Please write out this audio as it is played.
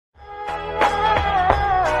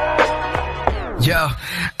Yo,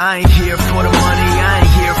 I ain't here for the money, I ain't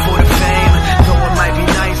here for the fame. Though it might be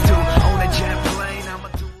nice to own a jet plane, I'ma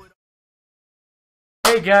do it.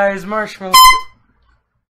 Hey guys, Marshmallow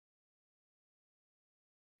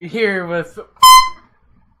here with,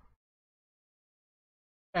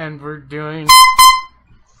 and we're doing.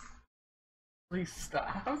 Please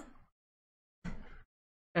stop.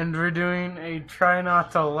 And we're doing a try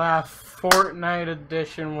not to laugh Fortnite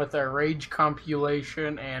edition with a rage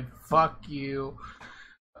compilation and fuck you.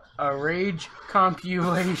 A rage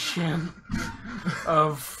compilation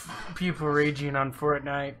of people raging on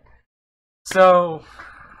Fortnite. So,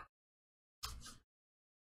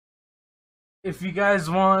 if you guys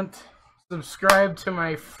want, subscribe to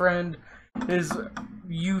my friend. His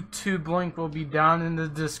YouTube link will be down in the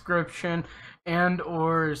description and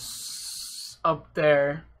or up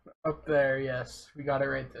there, yes, we got it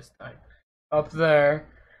right this time, up there,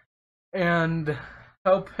 and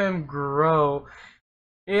help him grow.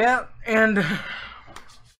 Yeah, and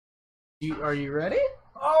are you ready?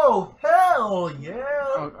 Oh, hell yeah!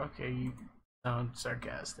 Oh, okay, you sound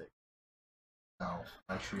sarcastic. No,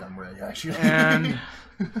 actually, I'm ready, actually. And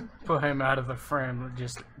put him out of the frame,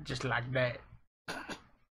 just like that.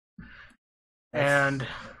 And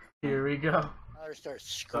here we go. I start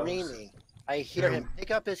screaming. I hear him pick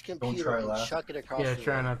up his computer and chuck it across the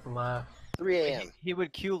try room. not to laugh. 3 a.m. He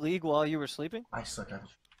would queue League while you were sleeping? I suck at it.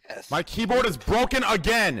 Yes. My keyboard is broken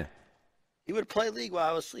again! He would play League while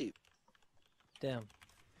I was asleep. Damn.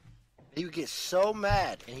 He would get so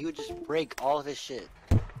mad, and he would just break all of his shit.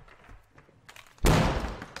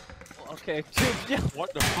 Okay.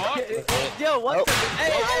 What the fuck? Yo, what the?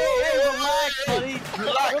 Hey, relax, buddy.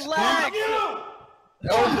 Relax.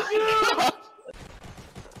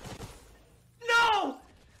 No!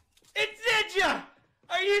 It's Ninja!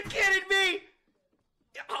 Are you kidding me?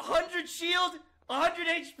 100 shield, 100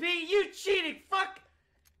 HP, you cheating, fuck!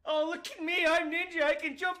 Oh, look at me, I'm Ninja, I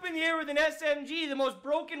can jump in the air with an SMG, the most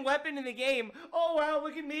broken weapon in the game. Oh wow,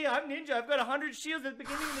 look at me, I'm Ninja, I've got 100 shields at the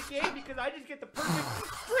beginning of the game because I just get the perfect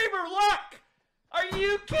streamer luck! Are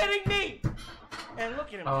you kidding me? And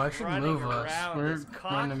look at him I should running move us. around, We're this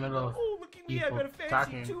in the middle of oh, look at me, I've people got a fancy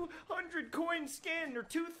talking. 200 coin skin, or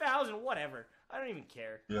 2,000, whatever. I don't even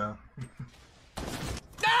care. Yeah.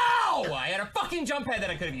 No! I had a fucking jump pad that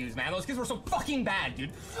I could have used, man. Those kids were so fucking bad,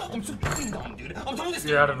 dude. I'm so fucking dumb, dude. I'm telling this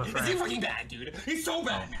You're out of the It's frame. so fucking bad, dude. He's so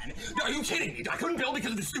bad, man. Are you kidding me? I couldn't build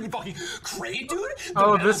because of this stupid fucking crate, dude.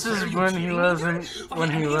 Oh, this is when he wasn't,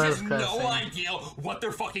 when he was no cussing. idea what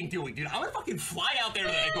they're fucking doing, dude. I'm gonna fucking fly out there to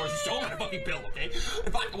the headquarters and show them how to fucking build, okay?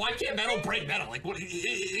 Why can't metal break metal? Like, what?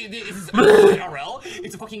 It's IRL?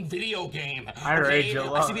 It's a fucking video game. I rage a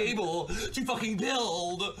lot. I should be able to fucking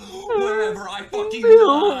build wherever I fucking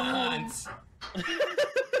want.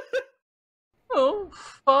 Oh,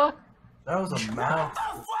 fuck. That was a mouth.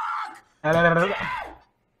 Why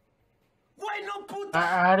no puta?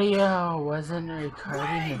 Audio wasn't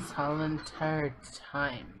recording this whole entire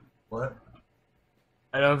time. What?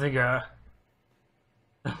 I don't think We're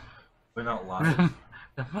not live.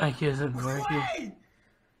 the mic isn't working.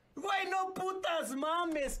 Why no putas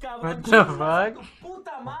mames, cabrón? What the fuck?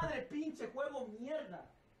 Puta madre, pinche juego mierda.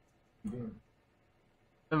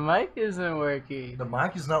 The mic isn't working. The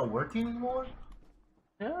mic is not working anymore?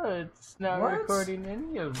 No, it's not What? recording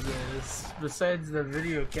any of this besides the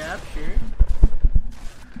video capture.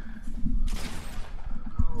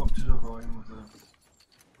 Oh, up to the volume with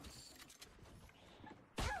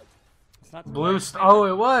it. It's not Blue. Oh,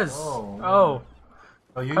 it was. Oh. Oh.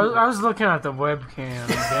 Oh, you. I was looking at the webcam.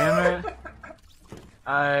 Damn it.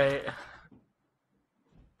 I.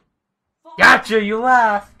 Gotcha. You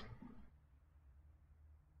laughed.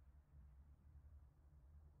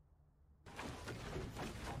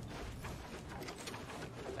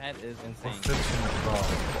 That is insane. Fixing the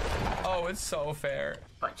problem. Oh, it's so fair.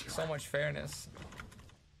 So much fairness.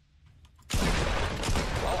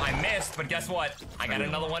 Oh, I missed, but guess what? I got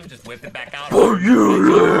another one. Just whipped it back out. Oh,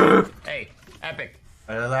 you. Hey, epic.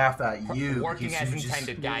 I laughed at you. Working because as you just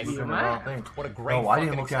intended, guys. did the wrong thing. What a great No, I fucking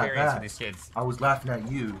didn't look at experience for that. these kids. I was laughing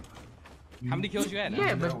at you. How many kills you had?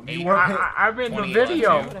 Yeah, but You weren't I'm in the 28,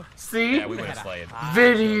 video. too. See? Yeah, we would have slayed.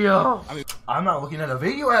 Video. I'm not looking at a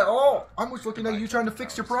video at all. I'm just looking at you trying to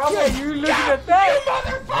fix your problem. Yeah, you looking at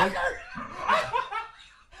that?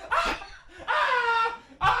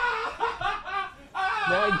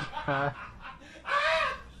 That guy.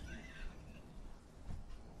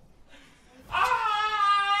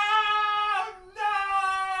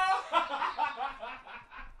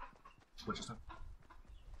 What just happened?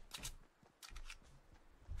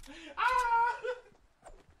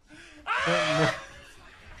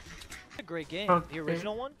 A great game. Okay. The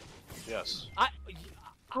original one? Yes.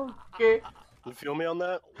 Okay. You feel me on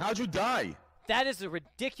that? How'd you die? That is a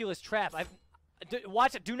ridiculous trap.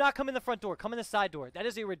 Watch it. Do not come in the front door. Come in the side door. That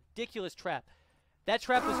is a ridiculous trap. That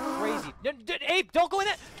trap was crazy. Abe, don't go in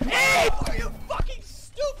that. Abe, are you fucking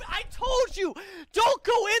stupid? I told you, don't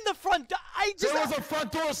go in the front door. There was a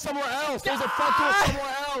front door somewhere else. There's a front door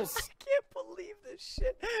somewhere else. I can't believe this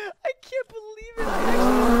shit. I can't believe it.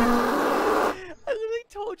 I literally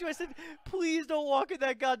told you. I said, please don't walk in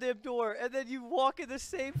that goddamn door, and then you walk in the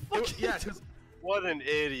same fucking. Yeah. What an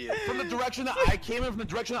idiot. From the direction that I came in,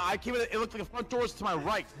 it looked like the front door was to my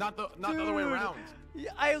right, not the other way around. Yeah,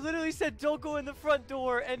 I literally said don't go in the front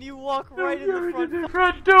door, and you walk right in the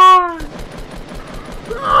front door.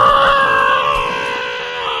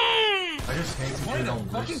 I just hate Point the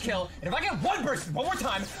fucking kill, and if I get one person one more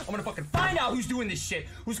time, I'm gonna fucking find out who's doing this shit,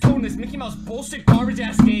 who's coding this Mickey Mouse bullshit garbage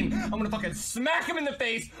ass game. I'm gonna fucking smack him in the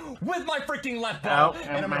face with my freaking left bow,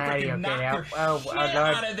 and I'm gonna freaking knock their shit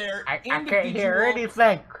out of their I can't hear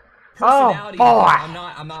anything. personality. Oh boy!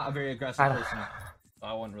 I'm not a very aggressive person. So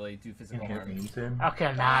I wouldn't really do physical harm.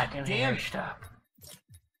 Okay, now I can hear stuff.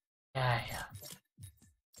 Yeah.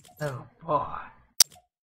 Oh boy.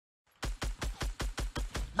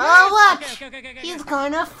 Oh, watch! Okay. He's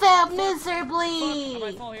gonna fail I might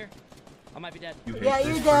miserably! fall here. I might be dead. Yeah,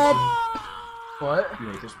 you're dead. What? You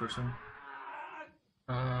hate this person?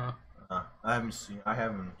 Uh. I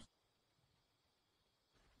haven't.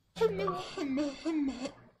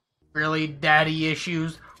 Really, daddy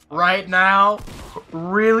issues right now?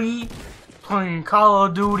 Really? Playing Call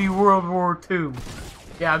of Duty World War II.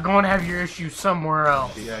 Yeah, go and have your issues somewhere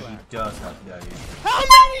else. Yeah, he does have daddy issues. How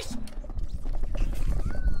many?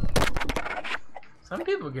 Some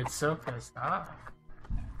people get so pissed off.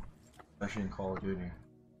 Especially in Call of Duty.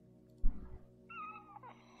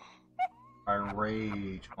 I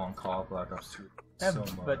rage on Call of Black Ops 2 Yeah, so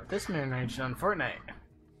much. but this man raged on Fortnite.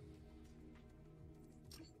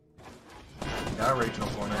 Yeah, I rage on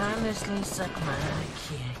Fortnite. Honestly, suck my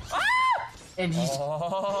kick. And he's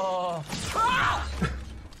Oh.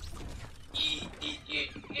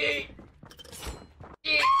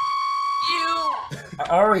 I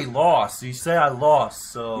already lost. You say I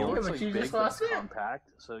lost, so. Yeah, but you just lost it. Compact,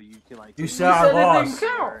 so you can like. You said I lost.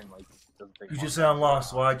 Count. You just said I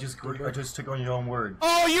lost, so I just took on your own word.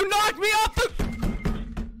 Oh, you knocked me off the.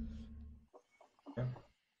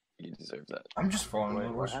 You deserve that. I'm just falling.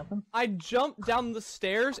 Wait, what happened? I jumped down the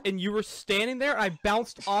stairs and you were standing there. I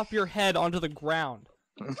bounced off your head onto the ground.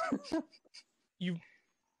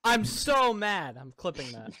 I'm so mad. I'm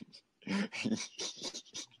clipping that.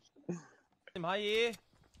 Hi.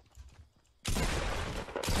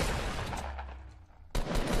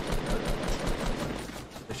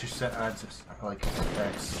 They should set ads like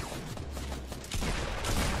effects.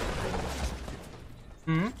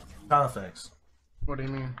 Sound effects. What do you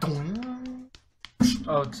mean?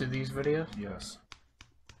 Oh, to these videos? Yes.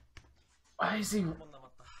 Why is he?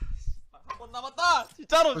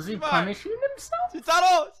 Chitaro, Was he punishing himself?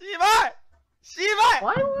 Chitaro,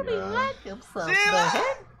 Why would he let himself?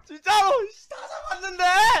 Chitaro,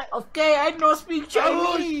 Okay, I don't speak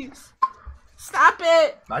Chinese. Stop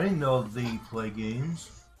it. I didn't know they play games.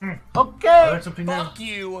 I Okay. learned something new. Fuck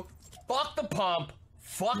you. Fuck the pump.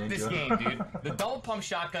 Fuck this game, dude. The double pump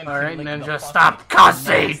shotgun. All right, like Ninja, the stop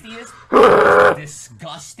cussing. nastiest,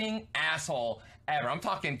 disgusting asshole ever. I'm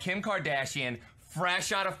talking Kim Kardashian,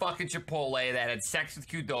 fresh out of fucking Chipotle, that had sex with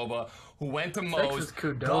Qdoba, who went to Moe's, with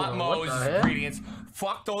Qdoba, got what Moe's the heck? ingredients,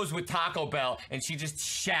 fucked those with Taco Bell, and she just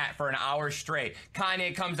shat for an hour straight.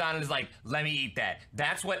 Kanye comes on and is like, let me eat that.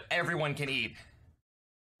 That's what everyone can eat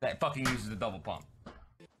that fucking uses the double pump.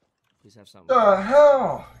 Please have something. The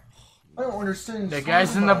hell? I don't understand. The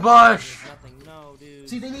guy's in the bush. Nothing. No, dude.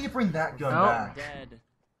 See, they need to bring that gun No. back. Dead.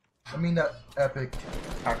 I mean that epic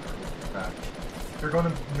tactical back. They're gonna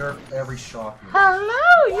nerf every shotgun.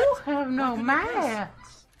 Hello, you have no mask.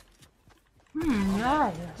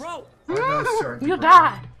 Nice. Bro, You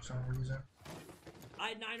died. For some reason. I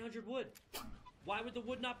had 900 wood. Why would the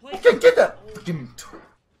wood not play? Okay, get that fucking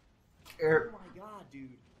air. Oh my god, dude.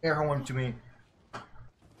 Air horn to me.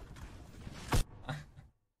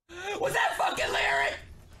 Was that fucking Larry?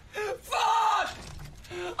 Fuck!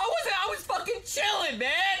 I was fucking chilling, man!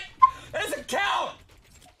 That doesn't count!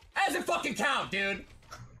 That doesn't fucking count, dude!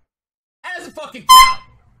 That doesn't fucking count!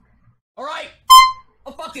 Alright?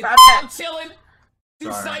 I'm chilling.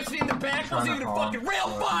 Two Sorry. snipes me in the back. Wasn't even a fucking real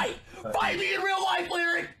fight! Fight me in real life,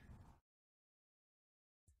 Larry!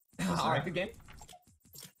 Alright, good game.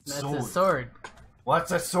 That's a sword. What's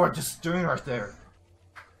that sword just doing right there?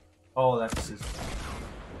 Oh, that's his.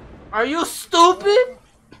 Are you stupid?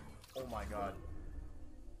 Oh my god.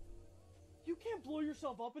 can't blow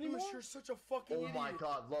yourself up anymore. Lewis, you're such a fucking idiot. Oh my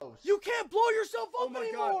god, Los. You can't blow yourself up Oh my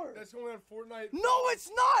anymore. god, that's only on Fortnite. No, it's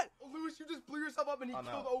not. Lewis, you just blew yourself up and he I'm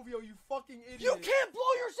killed out. OVO, you fucking idiot. You can't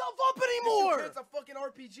blow yourself up Yes, you anymore. can. It's a fucking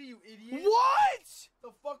RPG, you idiot. What? The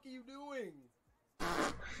fuck are you doing?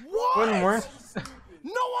 What? One more. No,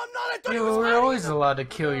 I'm not. I thought You you was were hiding always it. allowed to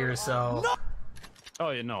kill yourself. No. Oh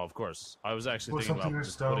yeah, no, of course. I was actually Put thinking something about in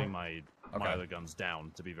just stone. putting my other guns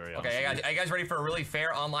down. To be very honest. Okay, with you. are you guys ready for a really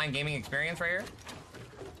fair online gaming experience right here?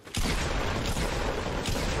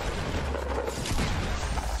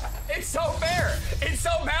 It's so fair. It's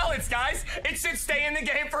so balanced, guys. It should stay in the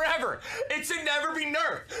game forever. It should never be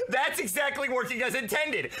nerfed. That's exactly working as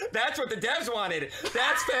intended. That's what the devs wanted.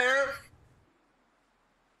 That's fair.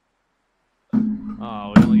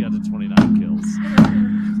 Oh, we only got to 29 kills.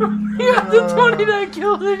 He got the 29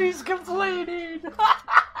 kills and he's complaining.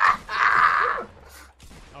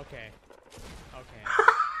 Okay.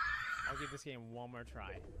 I'll give this game one more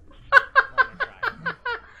try. One more try.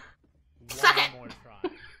 One more try.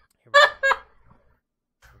 Here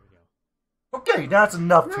we go. Okay, that's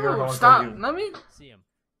enough here. No, Going stop. for you. Let me. See him.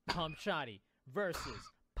 Pump Shotty versus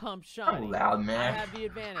Pump Shotty. loud, I man. have the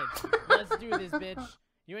advantage. Let's do this, bitch.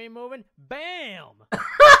 You ain't moving. Bam! See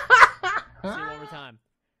you one more time.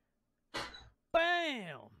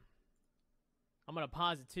 Bam! I'm gonna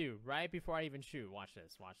pause it too, right before I even shoot. Watch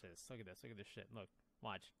this. Watch this. Look at this. Look at this shit. Look.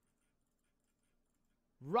 Watch.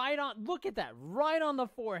 Right on. Look at that. Right on the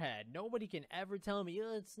forehead. Nobody can ever tell me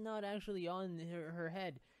it's not actually on her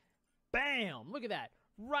head. Bam! Look at that.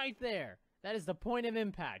 Right there. That is the point of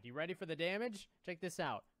impact. You ready for the damage? Check this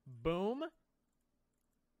out. Boom.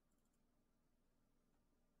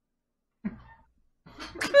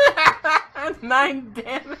 That's 9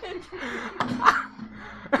 damage.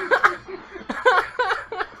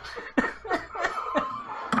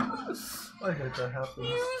 I hate that happens.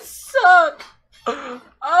 You suck.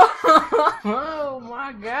 Oh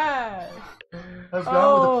my god. That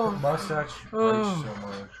guy with the mustache Oh. rage so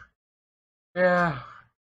much. Yeah.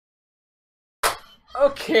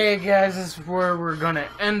 Okay, guys, this is where we're gonna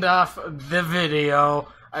end off the video.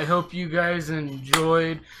 I hope you guys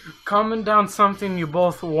enjoyed. Comment down something you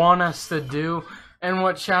both want us to do, and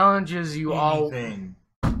what challenges you Anything.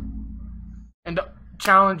 and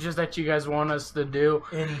challenges that you guys want us to do.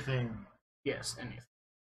 Anything. Yes, anything.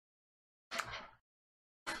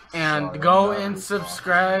 And Sorry, go I'm not and really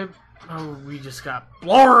subscribe. Oh, we just got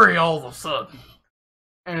blurry all of a sudden.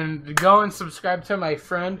 And go and subscribe to my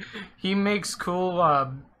friend. He makes cool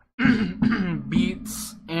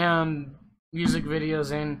beats and music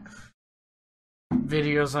videos and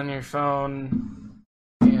videos on your phone.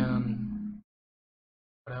 And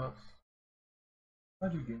what else?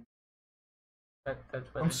 How'd you get?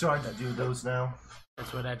 That's what I'm starting to do those now.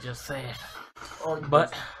 That's what I just said. Oh,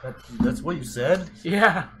 But that's what you said?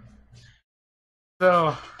 yeah.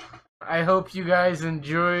 So I hope you guys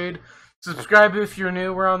enjoyed. Subscribe if you're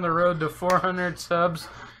new. We're on the road to 400 subs.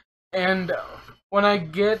 And when I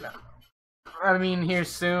get, here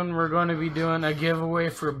soon, we're going to be doing a giveaway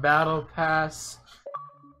for Battle Pass.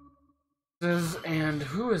 And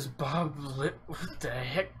who is Bob Lit? What the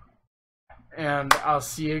heck? And I'll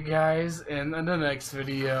see you guys in the next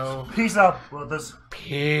video. Peace out, brothers.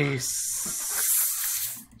 Peace.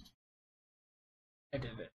 I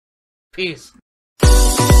did it. Peace.